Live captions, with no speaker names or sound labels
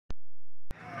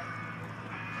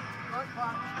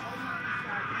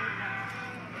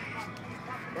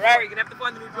Larry, you're gonna have to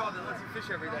find a new job that lets you fish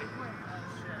every day.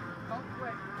 Don't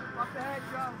quit. Up the head,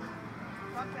 Joe.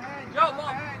 Up the head. Joe, up Mom.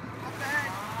 the head. Up the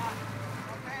head.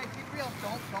 Up the head. Keep real.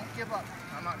 Don't give up.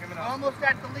 I'm not giving up. Almost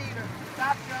at the leader.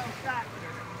 Stop, Joe. Stop.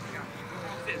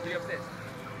 Upstairs, be upstairs.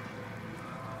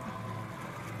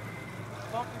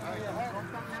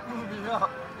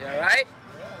 You alright?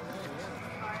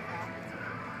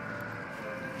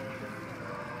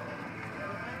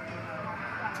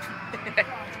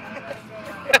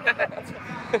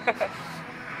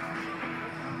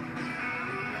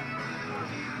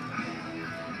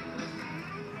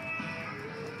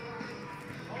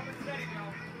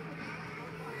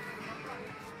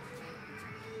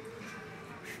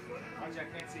 I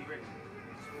can't see Rich.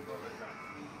 Just move over the top.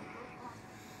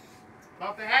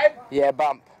 Bump the head. Yeah,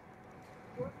 bump.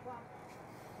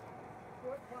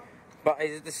 But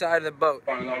he's at the side of the boat.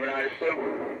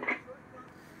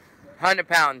 100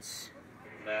 pounds.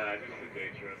 Nah, just a day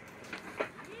trip.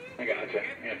 I gotcha.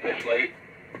 You gonna fish late?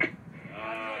 I don't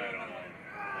know.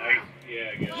 Yeah,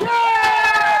 I guess.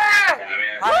 Yeah! I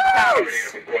mean, 100 pounds.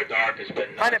 everything before dark has been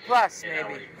nuts, 100 plus, you know,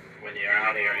 maybe. when you're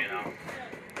out here, you know.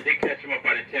 I did catch him up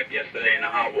by the tip yesterday in the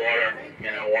hot water, you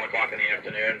know, 1 o'clock in the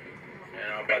afternoon, you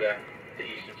know, by the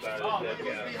eastern side of the tip.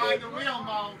 Yeah, Behind the wheel,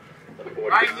 Mo. right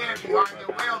Right there, behind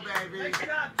the wheel, baby. I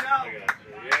got you.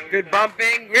 Yeah, Good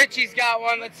bumping. Richie's got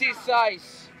one. Let's see his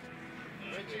size.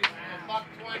 Richie's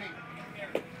 $1.20.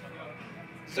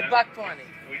 It's a buck 20.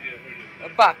 we just A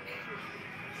buck.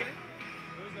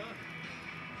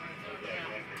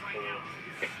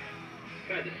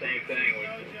 kind of the same thing. We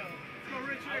had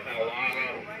a lot of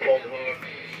pulled hooks,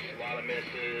 a lot of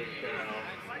misses, you know.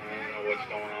 I don't know what's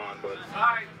going on, but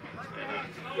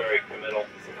very committal.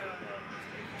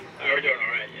 We're doing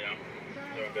all right, you know.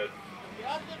 Doing good.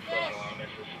 Throwing a lot of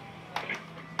misses.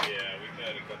 Yeah, we've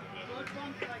had a couple misses.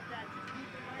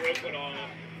 Broken off.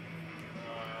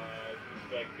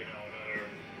 Suspect, you know, another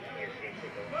fish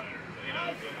with the liner. You know,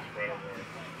 it's a spreader board.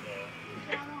 So,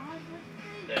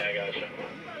 yeah, I gotcha.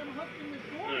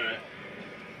 Alright.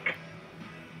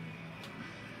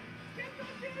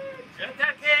 Get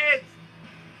that, kids!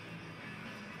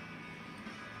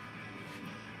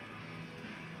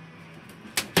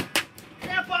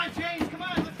 Camp on, James! Come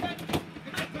on, let's get...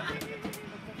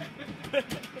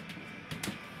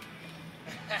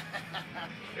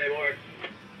 Hey, Ward.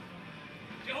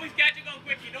 Joey's catching on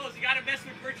quick. He knows. You got to mess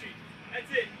with Richie.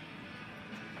 That's it.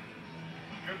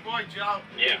 Good boy, Joe.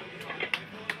 Yeah. Good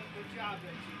job,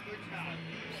 Richie. Good job.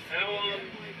 How,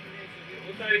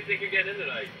 what time do you think you're getting in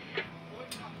tonight?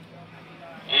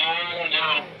 I don't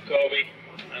know, Kobe.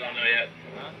 I don't know yet.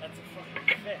 That's a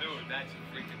fucking fish. Dude, that's a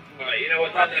freaking cool. Alright, you know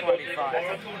what time that boat's in 25.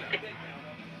 tomorrow?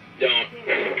 Don't.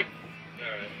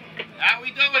 Alright. How we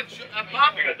doing,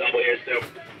 Bob? I got double ears too.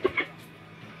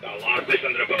 Got a lot of fish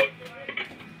under the boat.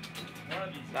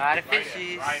 Lot of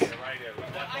fishies. Right here.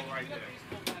 That's all right there.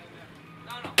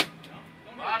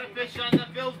 A lot of fish on the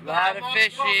bills. Lot of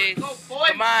fishies.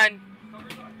 Come on.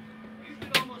 You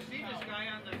could almost see this guy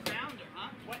on the sounder, huh?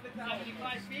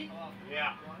 75 feet?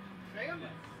 Yeah. See him?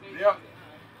 Yep.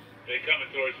 They coming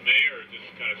towards me or just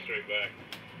kind of straight back?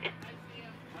 All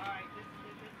right, this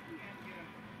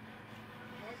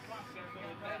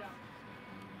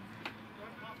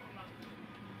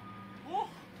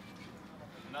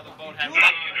Another boat had.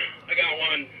 I got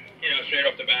one, you know, straight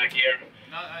off the back here.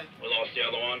 We lost the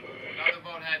other one. Another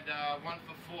boat had 1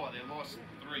 for 4. They lost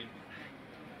 3.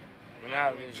 We're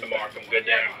not losing. To mark them good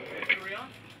there.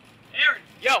 Aaron,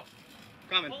 Yo.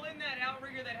 Coming. pull in that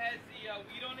outrigger that has the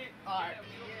weed on it. All right.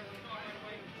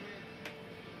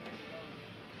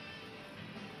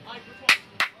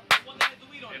 One that has the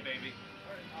weed on Hey, it. baby.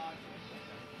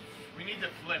 We need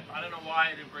the flip. I don't know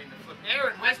why I didn't bring the flip.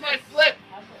 Aaron, where's my flip?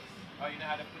 Oh, you know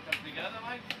how to put them together,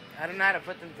 Mike? I don't know how to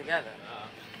put them together.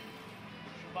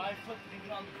 Buy a flip and leave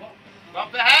it on the boat.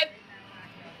 Bump the head?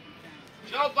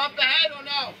 Joe, bump the head or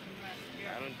no?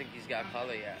 I don't think he's got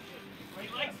color yet. He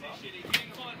likes this shit. He's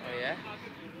getting caught. Oh yeah?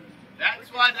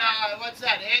 That's what, what's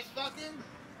that, ass fucking?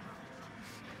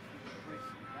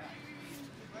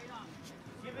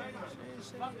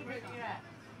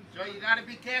 Joe, you gotta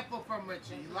be careful from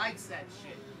Richie. He likes that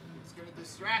shit. It's gonna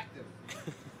distract him.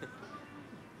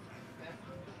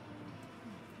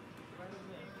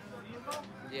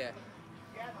 Yeah.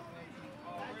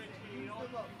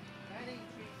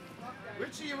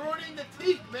 Richie, you're ruining the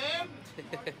teak, man.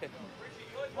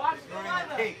 Watch the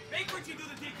weather. Make Richie do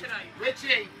the teak tonight.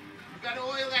 Richie, you gotta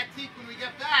oil that teak when we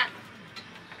get back.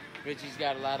 Richie's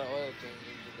got a lot of oil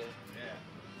changing to do. Yeah.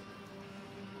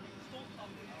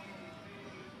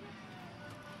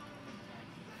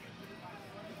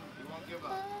 give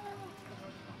up.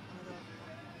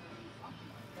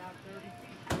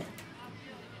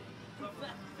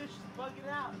 That fish is bugging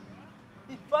out.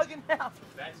 He's bugging out.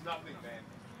 That's nothing, man.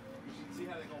 You should see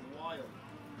how they go wild.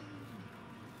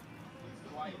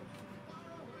 He's quiet.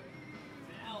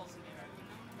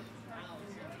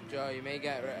 Joe, you may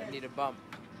need a bump.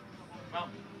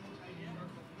 Bump.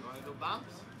 You want to do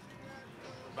bumps?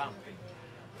 Bump.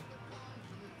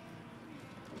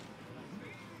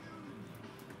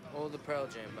 Hold the Pearl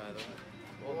Jam, by the way.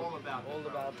 All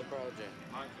about the Pearl Jam.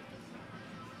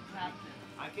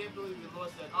 I can't believe we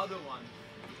lost that other one.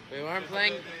 We weren't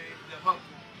playing. The hook.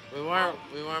 We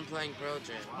weren't playing Pearl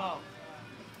Jam. Mo.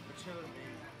 It showed me.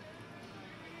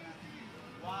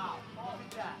 Wow. Look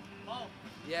at that. Mo.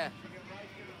 Yeah.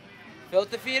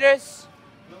 Filter feeders?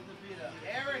 Filter feeder.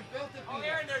 Aaron, filter feeder. Oh,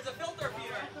 Aaron, there's a filter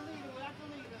feeder.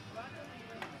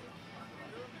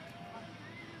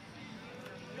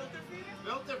 Filter feeder?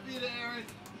 Filter feeder, Aaron.